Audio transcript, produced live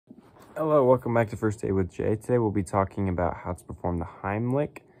Hello, welcome back to First Aid with Jay. Today we'll be talking about how to perform the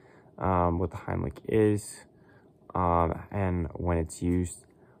Heimlich, what the Heimlich is, and when it's used.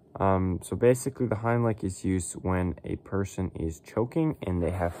 So basically the Heimlich is used when a person is choking and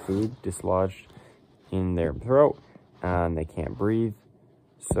they have food dislodged in their throat and they can't breathe.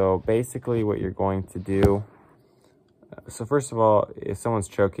 So basically what you're going to do, so first of all, if someone's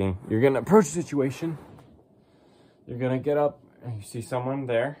choking, you're going to approach the situation. You're going to get up and you see someone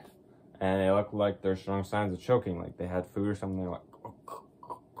there. And they look like they're showing signs of choking, like they had food or something. They're like,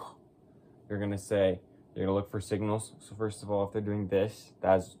 you're gonna say, you're gonna look for signals. So first of all, if they're doing this,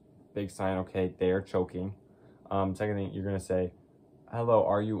 that's a big sign, okay, they are choking. Second thing, you're gonna say, hello,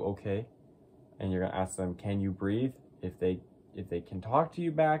 are you okay? And you're gonna ask them, can you breathe? If they can talk to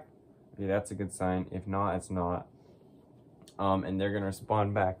you back, okay, that's a good sign. If not, it's not. And they're gonna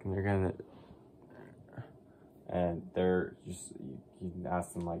respond back, and they're just, you can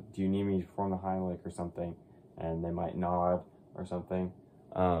ask them like, do you need me to perform the Heimlich or something? And they might nod or something.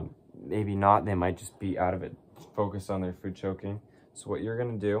 Maybe not, they might just be out of it, focused on their food choking. So what you're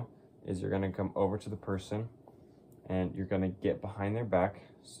gonna do is you're gonna come over to the person and you're gonna get behind their back.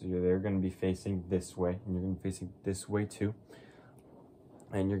 So they're gonna be facing this way and you're gonna be facing this way too.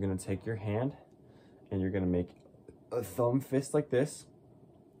 And you're gonna take your hand and you're gonna make a thumb fist like this.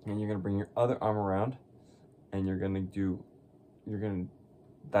 And you're gonna bring your other arm around and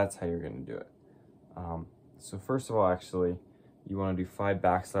that's how you're gonna do it. So first of all, actually, you wanna do 5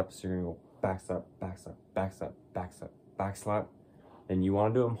 back slaps. So you're gonna go back slap, back slap, back slap, back slap, back slap. And you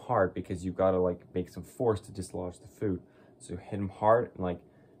wanna do them hard because you gotta like make some force to dislodge the food. So hit them hard and like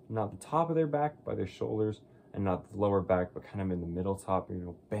not the top of their back, by their shoulders, and not the lower back, but kind of in the middle top. You're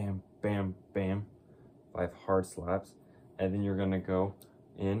gonna go bam, bam, bam, 5 hard slaps. And then you're gonna go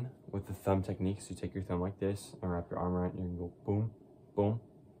in with the thumb technique. So you take your thumb like this and wrap your arm around it, and you can go boom, boom,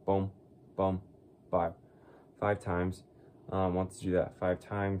 boom, boom, 5 times. Once you do that 5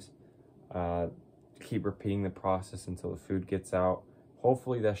 times, keep repeating the process until the food gets out.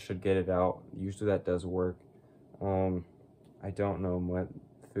 Hopefully that should get it out. Usually that does work. I don't know what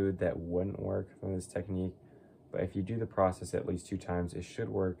food that wouldn't work from this technique, but if you do the process at least 2 times, it should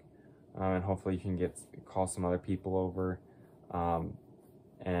work. And hopefully you can call some other people over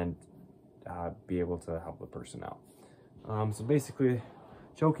and be able to help the person out. So basically,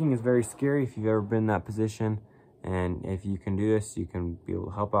 choking is very scary if you've ever been in that position, and if you can do this, you can be able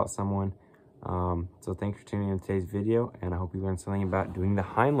to help out someone. So thanks for tuning in today's video, and I hope you learned something about doing the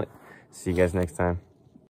Heimlich. See you guys next time.